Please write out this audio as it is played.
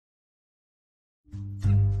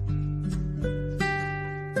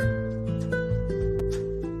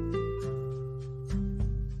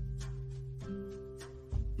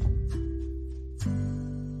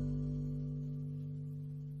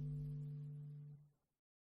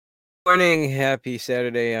Morning, happy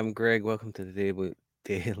Saturday. I'm Greg. Welcome to the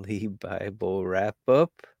daily Bible wrap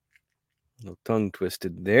up. A little tongue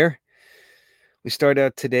twisted there. We start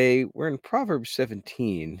out today. We're in Proverbs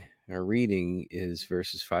 17. Our reading is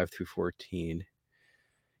verses 5 through 14.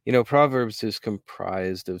 Proverbs is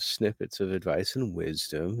comprised of snippets of advice and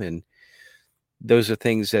wisdom, and those are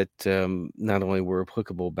things that not only were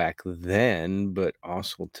applicable back then, but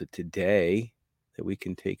also to today that we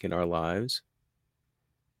can take in our lives,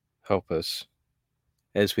 help us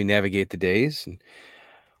as we navigate the days. And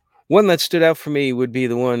one that stood out for me would be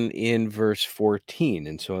the one in verse 14,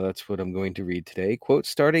 and so that's what I'm going to read today. Quote,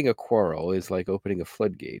 starting a quarrel is like opening a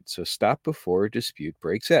floodgate, so stop before a dispute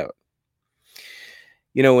breaks out.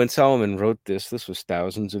 When Solomon wrote this was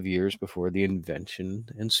thousands of years before the invention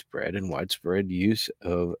and spread and widespread use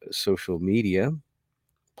of social media.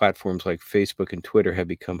 Platforms like Facebook and Twitter have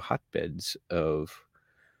become hotbeds of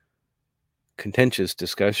contentious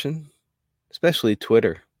discussion, especially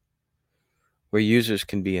Twitter, where users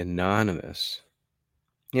can be anonymous.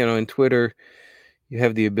 In Twitter, you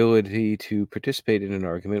have the ability to participate in an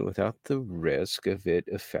argument without the risk of it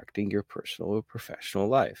affecting your personal or professional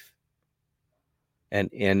life.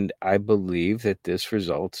 And I believe that this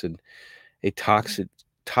results in a toxic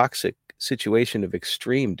situation of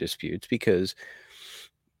extreme disputes because,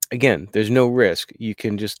 again, there's no risk. You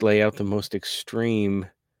can just lay out the most extreme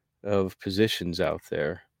of positions out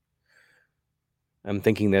there. I'm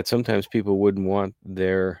thinking that sometimes people wouldn't want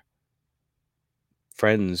their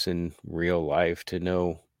friends in real life to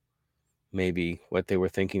know maybe what they were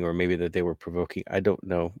thinking or maybe that they were provoking. I don't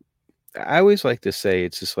know. I always like to say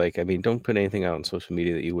it's just like, don't put anything out on social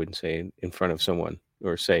media that you wouldn't say in front of someone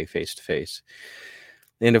or say face to face.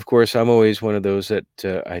 And of course, I'm always one of those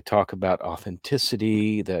that I talk about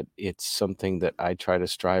authenticity, that it's something that I try to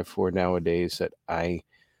strive for nowadays, that I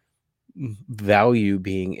value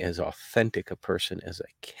being as authentic a person as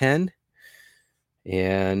I can.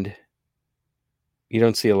 And you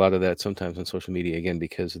don't see a lot of that sometimes on social media, again,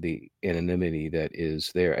 because of the anonymity that is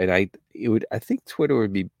there. And I think Twitter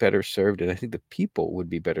would be better served, and I think the people would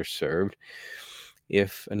be better served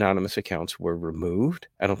if anonymous accounts were removed.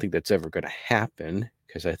 I don't think that's ever going to happen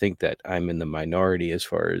because I think that I'm in the minority as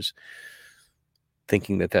far as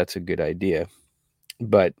thinking that that's a good idea.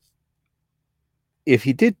 But if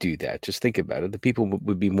he did do that, just think about it. The people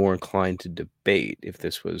would be more inclined to debate if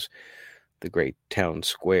this was the great town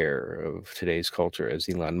square of today's culture, as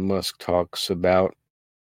Elon Musk talks about.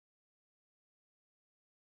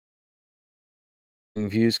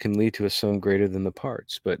 Views can lead to a sum greater than the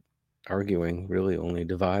parts, but arguing really only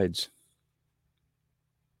divides.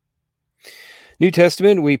 New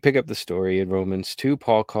Testament, we pick up the story in Romans 2.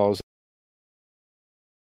 Paul calls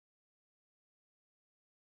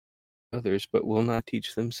others, but will not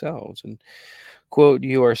teach themselves. And quote,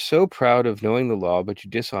 you are so proud of knowing the law, but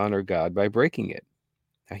you dishonor God by breaking it.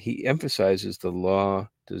 Now, he emphasizes the law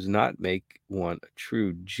does not make one a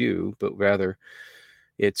true Jew, but rather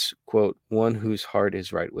it's, quote, one whose heart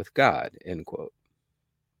is right with God, end quote.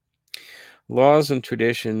 Laws and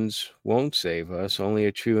traditions won't save us, only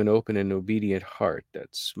a true and open and obedient heart.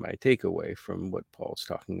 That's my takeaway from what Paul's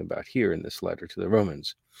talking about here in this letter to the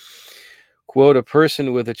Romans. Quote, a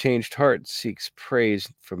person with a changed heart seeks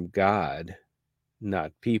praise from God,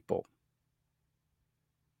 not people.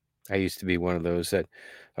 I used to be one of those that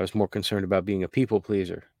I was more concerned about being a people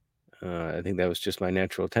pleaser. I think that was just my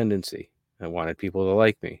natural tendency. I wanted people to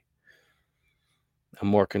like me. I'm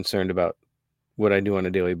more concerned about what I do on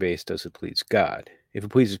a daily basis. Does it please God? If it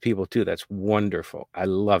pleases people too, that's wonderful. I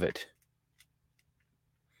love it.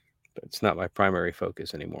 But it's not my primary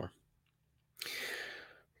focus anymore.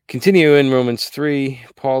 Continue in Romans 3,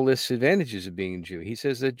 Paul lists advantages of being a Jew. He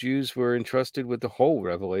says that Jews were entrusted with the whole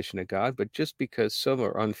revelation of God, but just because some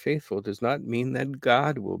are unfaithful does not mean that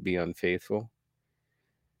God will be unfaithful.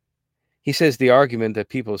 He says the argument that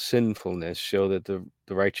people's sinfulness show that the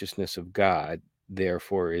righteousness of God,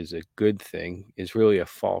 therefore, is a good thing is really a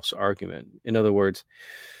false argument. In other words,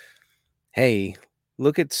 hey,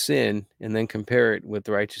 look at sin and then compare it with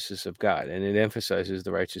the righteousness of God, and it emphasizes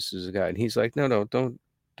the righteousness of God. And he's like, no,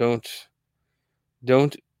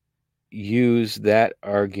 don't use that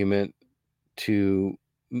argument to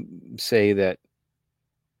say that,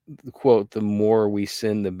 quote, the more we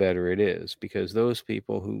sin, the better it is, because those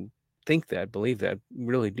people who think that, believe that,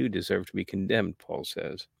 really do deserve to be condemned, Paul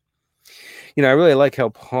says. I really like how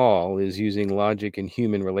Paul is using logic and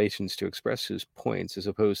human relations to express his points as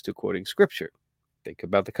opposed to quoting scripture. Think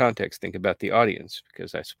about the context, think about the audience,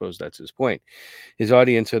 because I suppose that's his point. His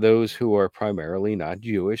audience are those who are primarily not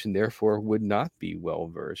Jewish and therefore would not be well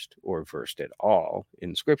versed or versed at all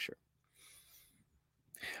in scripture.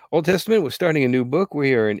 Old Testament, we're starting a new book.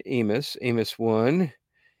 We are in Amos, Amos 1.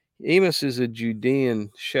 Amos is a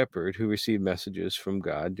Judean shepherd who received messages from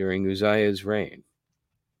God during Uzziah's reign.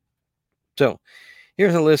 So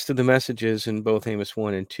here's a list of the messages in both Amos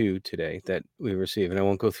 1 and 2 today that we receive. And I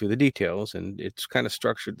won't go through the details, and it's kind of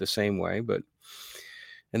structured the same way.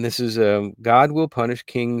 And this is God will punish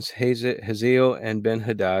kings Hazael and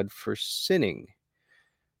Ben-Hadad for sinning.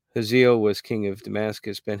 Hazael was king of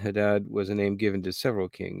Damascus. Ben-Hadad was a name given to several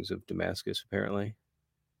kings of Damascus, apparently.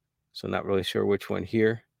 So not really sure which one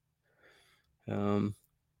here.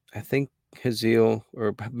 I think Hazael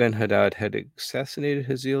or Ben-Hadad had assassinated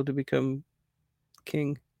Hazael to become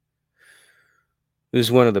king. It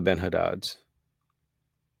was one of the Ben-Hadads.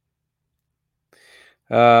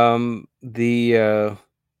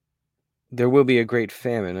 There will be a great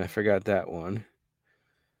famine. I forgot that one.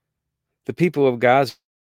 The people of Gaza.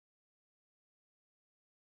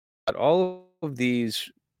 All of these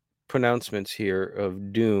pronouncements here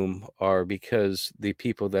of doom are because the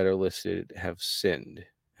people that are listed have sinned,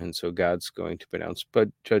 and so God's going to pronounce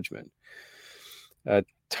judgment.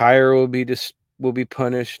 Tyre will be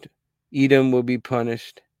punished. Edom will be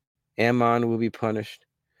punished. Ammon will be punished.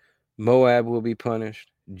 Moab will be punished.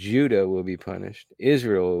 Judah will be punished.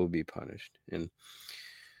 Israel will be punished. And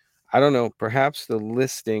I don't know, perhaps the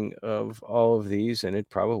listing of all of these, and it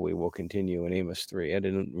probably will continue in Amos 3. I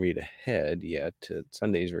didn't read ahead yet to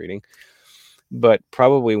Sunday's reading, but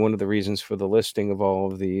probably one of the reasons for the listing of all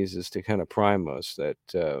of these is to kind of prime us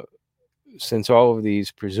that since all of these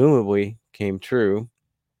presumably came true,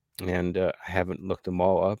 and I haven't looked them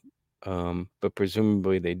all up, but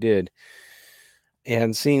presumably they did,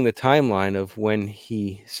 and seeing the timeline of when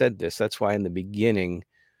he said this, that's why in the beginning,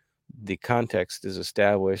 the context is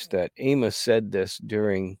established that Amos said this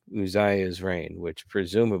during Uzziah's reign, which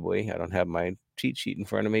presumably, I don't have my cheat sheet in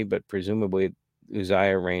front of me, but presumably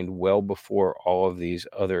Uzziah reigned well before all of these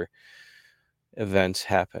other events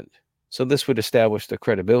happened. So this would establish the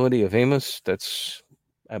credibility of Amos. That's,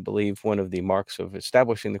 I believe, one of the marks of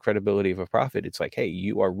establishing the credibility of a prophet. It's like, hey,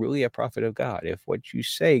 you are really a prophet of God. If what you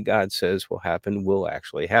say God says will happen, will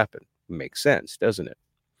actually happen. Makes sense, doesn't it?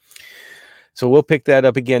 So we'll pick that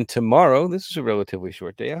up again tomorrow. This is a relatively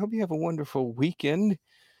short day. I hope you have a wonderful weekend.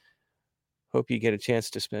 Hope you get a chance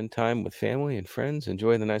to spend time with family and friends.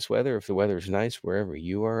 Enjoy the nice weather if the weather is nice wherever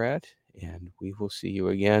you are at. And we will see you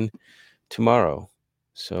again tomorrow.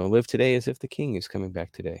 So live today as if the king is coming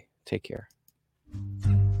back today. Take care.